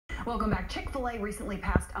Welcome back. Chick-fil-A recently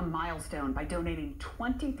passed a milestone by donating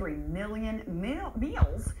 23 million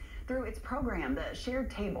meals through its program, the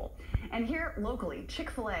Shared Table. And here locally,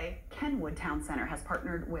 Chick-fil-A Kenwood Town Center has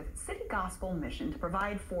partnered with City Gospel Mission to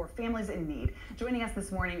provide for families in need. Joining us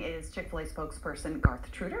this morning is Chick-fil-A spokesperson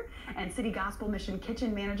Garth Truder and City Gospel Mission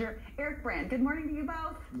Kitchen Manager Eric Brand. Good morning to you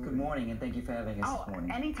both. Good morning, and thank you for having us this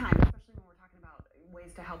morning. Anytime, especially when we're talking about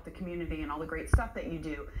ways to help the community and all the great stuff that you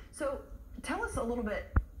do. So tell us a little bit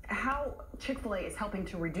how Chick-fil-A is helping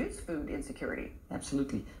to reduce food insecurity.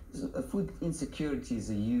 Absolutely. Food insecurity is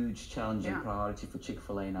a huge challenge and priority for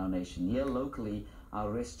Chick-fil-A in our nation. Here locally, our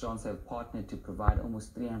restaurants have partnered to provide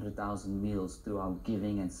almost 300,000 meals through our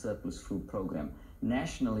Giving and Surplus Food program.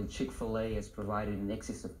 Nationally, Chick-fil-A has provided in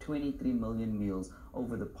excess of 23 million meals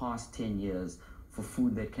over the past 10 years for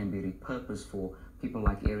food that can be repurposed for people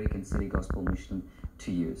like Eric and City Gospel Mission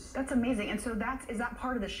to use. That's amazing. And so is that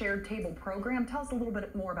part of the Shared Table program? Tell us a little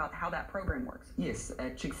bit more about how that program works. Yes,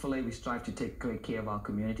 at Chick-fil-A we strive to take great care of our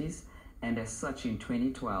communities, and as such in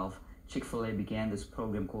 2012 Chick-fil-A began this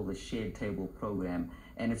program called the Shared Table program,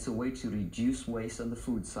 and it's a way to reduce waste on the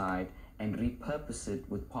food side and repurpose it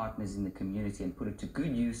with partners in the community and put it to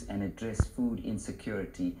good use and address food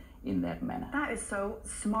insecurity in that manner. That is so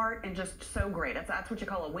smart and just so great. That's what you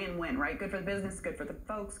call a win-win, right? Good for the business, good for the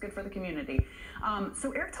folks, good for the community.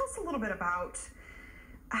 So Eric, tell us a little bit about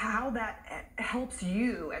how that helps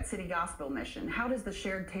you at City Gospel Mission. How does the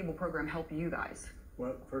Shared Table program help you guys?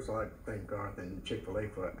 Well, first I'd like to thank Garth and Chick-fil-A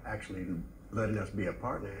for actually letting us be a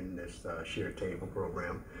partner in this Shared Table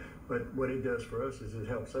program. But what it does for us is it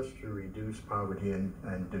helps us to reduce poverty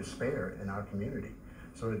and despair in our community.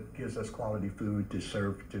 So it gives us quality food to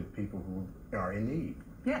serve to people who are in need.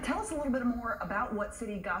 Yeah, tell us a little bit more about what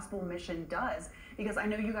City Gospel Mission does, because I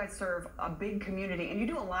know you guys serve a big community and you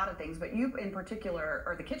do a lot of things, but you in particular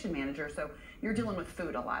are the kitchen manager, so you're dealing with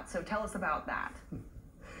food a lot. So tell us about that.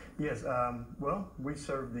 Yes, well, we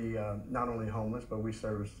serve the not only homeless, but we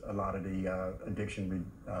service a lot of the addiction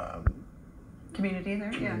community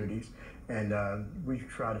there, communities, and we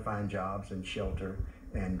try to find jobs and shelter,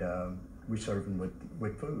 and we serve them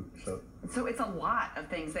with food. So it's a lot of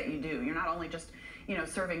things that you do. You're not only just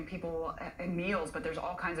serving people meals, but there's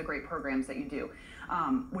all kinds of great programs that you do,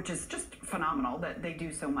 which is just phenomenal that they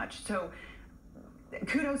do so much. So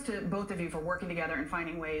kudos to both of you for working together and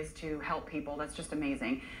finding ways to help people. That's just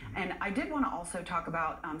amazing. And I did want to also talk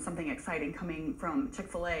about something exciting coming from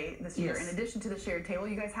Chick-fil-A this year. In addition to the Shared Table,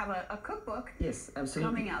 you guys have a cookbook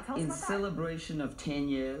coming out. Tell us about that. In celebration of 10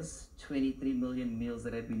 years, 23 million meals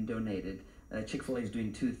that have been donated, Chick-fil-A is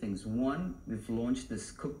doing two things. One, we've launched this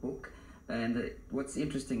cookbook. And what's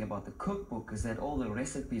interesting about the cookbook is that all the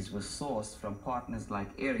recipes were sourced from partners like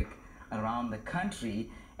Eric around the country,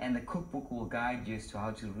 and the cookbook will guide you as to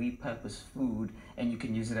how to repurpose food, and you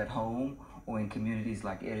can use it at home or in communities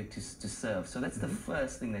like Eric to serve. So that's the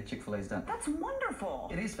first thing that Chick-fil-A has done. That's wonderful.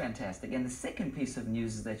 It is fantastic. And the second piece of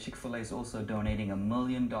news is that Chick-fil-A is also donating $1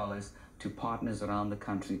 million to partners around the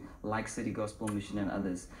country like City Gospel Mission and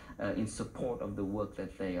others in support of the work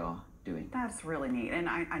that they are doing. That's really neat. And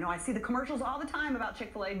I know I see the commercials all the time about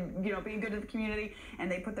Chick-fil-A, being good to the community, and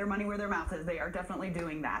they put their money where their mouth is. They are definitely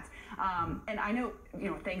doing that. And I know,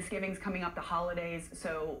 Thanksgiving's coming up, the holidays,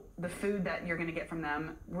 so the food that you're going to get from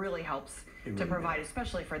them really helps to provide,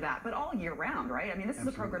 especially for that, but all year round, right? I mean, this is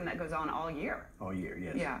a program that goes on all year. All year,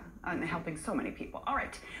 yes. Yeah, and helping so many people. All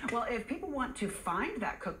right. Well, if people want to find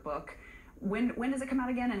that cookbook, when does it come out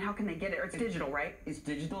again, and how can they get it? Or it's digital, right? It's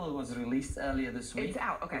digital. It was released earlier this week. It's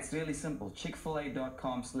out, okay. It's really simple.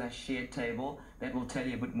 chickfila.com/sharedtable. That will tell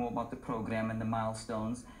you a bit more about the program and the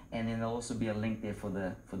milestones, and then there'll also be a link there for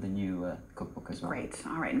the new cookbook as well. Great.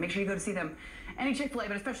 All right. And make sure you go to see them. Any Chick-fil-A,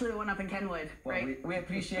 but especially the one up in Kenwood, right? Well, we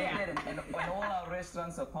appreciate it, and all our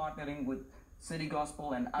restaurants are partnering with City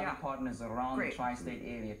Gospel and other partners around the tri-state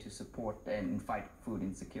area to support and fight food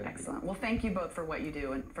insecurity. Excellent. Well, thank you both for what you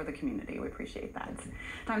do and for the community. We appreciate that.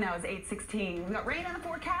 Time now is 8:16. We've got rain in the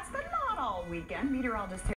forecast, but not all weekend. Meteorologist